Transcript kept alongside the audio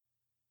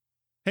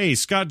Hey,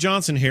 Scott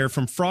Johnson here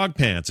from Frog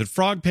Pants at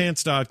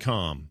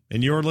frogpants.com,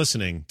 and you're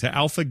listening to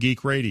Alpha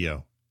Geek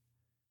Radio.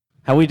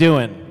 How we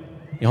doing?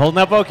 You holding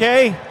up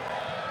okay?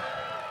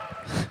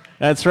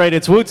 That's right,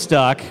 it's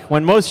Woodstock.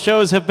 When most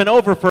shows have been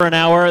over for an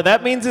hour,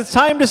 that means it's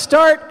time to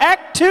start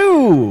Act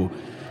 2.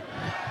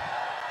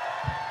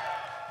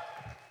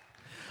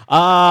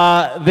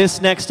 This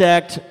next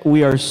act,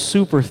 we are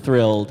super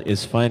thrilled,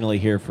 is finally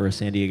here for a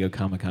San Diego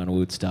Comic-Con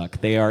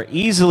Woodstock. They are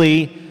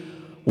easily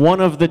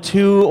one of the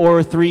 2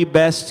 or 3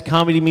 best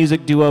comedy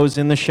music duos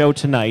in the show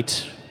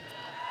tonight.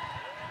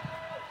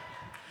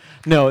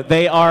 No,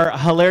 they are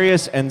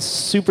hilarious and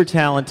super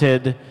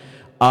talented.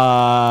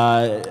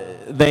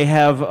 They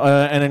have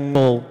an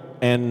annual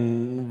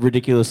and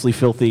ridiculously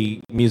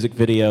filthy music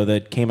video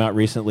that came out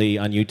recently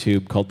on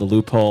YouTube called The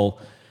Loophole,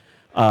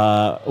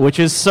 which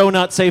is so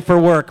not safe for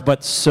work,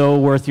 but so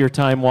worth your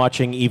time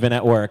watching even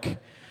at work.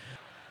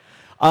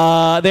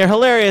 They're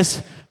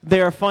hilarious.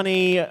 They're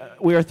funny.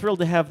 We are thrilled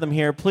to have them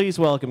here. Please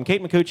welcome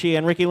Kate Micucci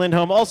and Ricky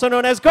Lindholm, also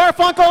known as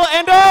Garfunkel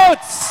and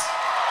Oates.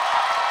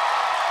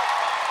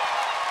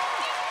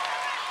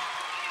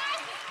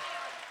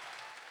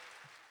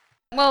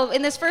 Well,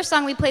 in this first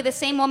song, we play the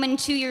same woman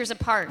 2 years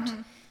apart,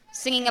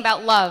 singing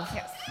about love.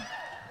 Yes.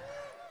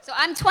 So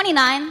I'm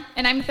 29.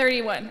 And I'm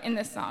 31 in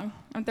this song.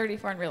 I'm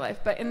 34 in real life,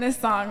 but in this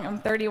song, I'm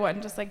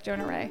 31, just like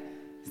Jonah Ray.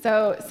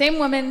 So same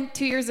woman,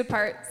 2 years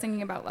apart,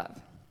 singing about love.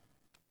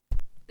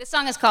 This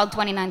song is called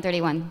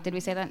 2931. Did we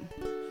say that?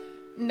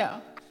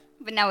 No.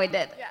 But now we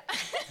did. Yeah.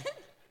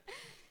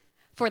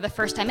 For the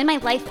first time in my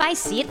life, I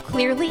see it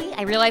clearly.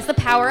 I realize the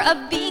power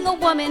of being a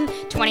woman.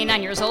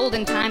 29 years old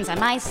and time's on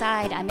my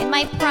side. I'm in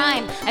my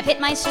prime. I've hit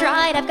my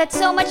stride. I've got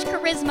so much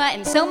charisma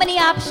and so many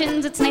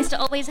options. It's nice to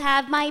always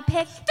have my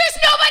pick. There's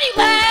nobody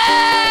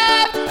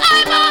left.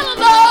 I'm all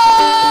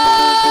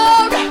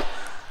alone.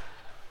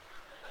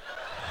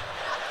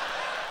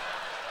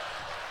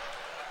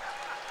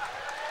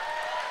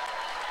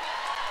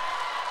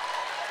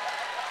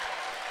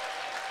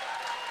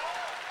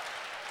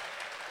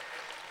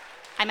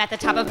 I'm at the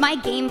top of my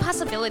game,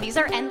 possibilities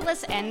are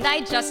endless, and I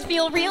just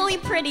feel really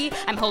pretty.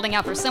 I'm holding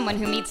out for someone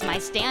who meets my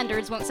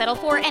standards, won't settle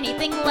for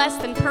anything less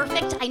than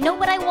perfect. I know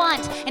what I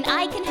want, and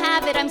I can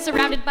have it. I'm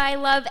surrounded by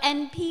love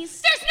and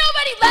peace. There's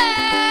nobody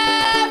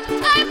left!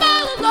 I'm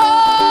all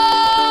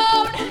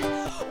alone!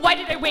 Why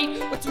did I wait?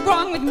 What's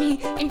wrong with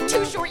me? In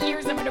 2 short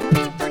years, I'm gonna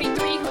be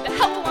 33. Who the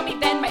hell will want me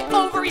then? My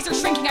ovaries are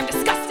shrinking. I'm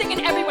disgusting,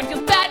 and everyone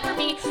feels bad for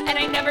me. And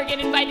I never get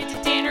invited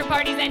to dinner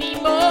parties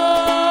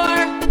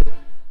anymore.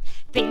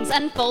 Things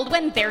unfold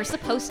when they're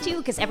supposed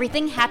to, cause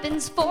everything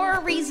happens for a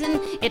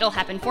reason. It'll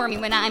happen for me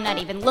when I'm not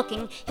even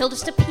looking. He'll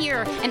just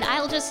appear, and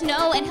I'll just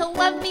know, and he'll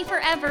love me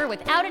forever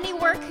without any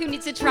work. Who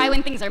needs to try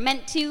when things are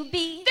meant to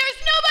be?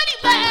 There's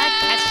nobody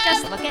left! Catch,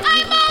 just look at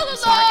me. I'm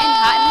smart and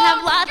hot and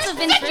have lots of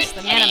interests.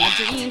 The man of my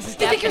dreams is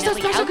definitely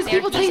out there.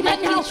 He's my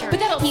future.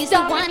 He's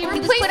the one who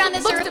was put on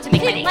this earth to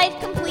make my life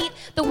complete.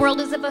 The world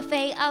is a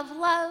buffet of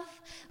love.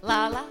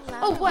 La, la, la,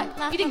 Oh, what?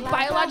 You think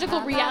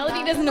biological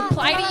reality doesn't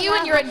apply to you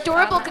and your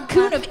adorable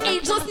cocoon of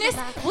agelessness?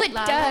 Well, it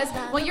does.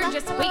 Well, you're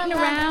just waiting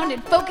around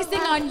and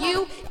focusing on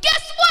you.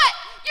 Guess what?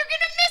 You're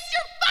gonna miss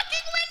your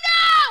fucking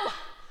window!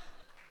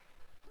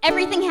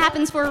 Everything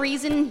happens for a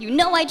reason. You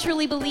know I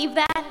truly believe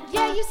that.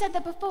 Yeah, you said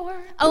that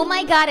before. Oh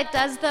my God, it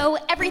does though.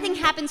 Everything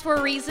happens for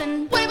a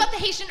reason. What about the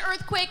Haitian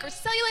earthquake or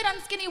cellulite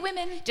on skinny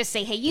women? Just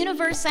say, hey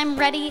universe, I'm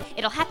ready.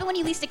 It'll happen when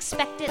you least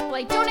expect it. Well,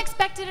 I don't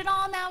expect it at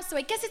all now, so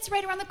I guess it's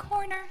right around the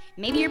corner.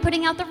 Maybe you're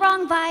putting out the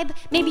wrong vibe.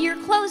 Maybe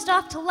you're closed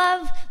off to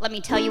love. Let me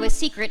tell you a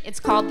secret. It's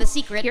called The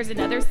Secret. Here's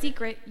another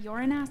secret. You're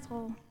an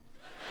asshole.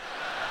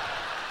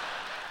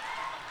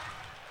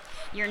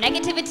 Your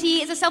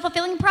negativity is a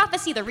self-fulfilling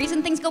prophecy. The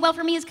reason things go well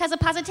for me is because of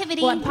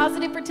positivity. Well, and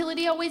positive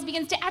fertility always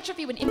begins to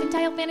atrophy when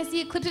infantile fantasy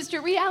eclipses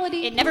your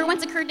reality. It never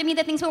once occurred to me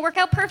that things will work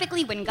out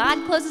perfectly. When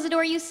God closes a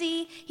door, you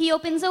see, he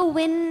opens a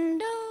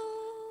window.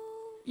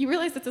 You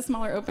realize it's a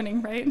smaller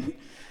opening, right?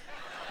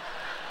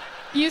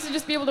 You used to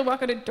just be able to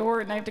walk out a door,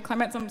 and I have to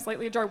climb out some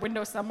slightly ajar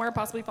window somewhere,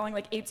 possibly falling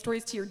like 8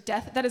 stories to your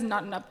death. That is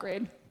not an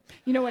upgrade.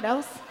 You know what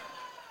else?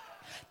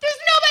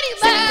 There's nobody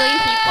 7 billion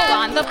people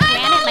on the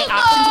planet. My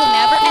options will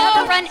never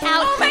ever run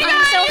out.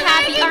 I'm so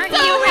happy. Aren't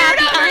you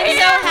happy? I'm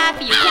so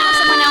happy. You can't love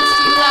someone else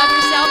till you love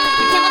yourself.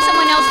 You can't love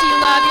someone else till you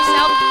love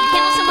yourself. You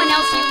can't love someone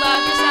else till you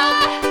love yourself.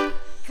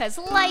 Cause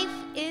life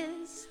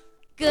is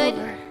good.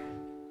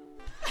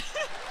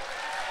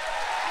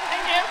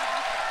 Thank you.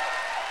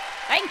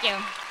 Thank you.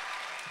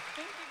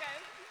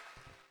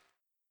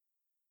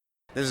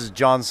 This is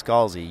John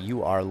Scalzi.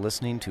 You are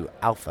listening to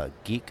Alpha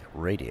Geek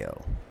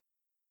Radio.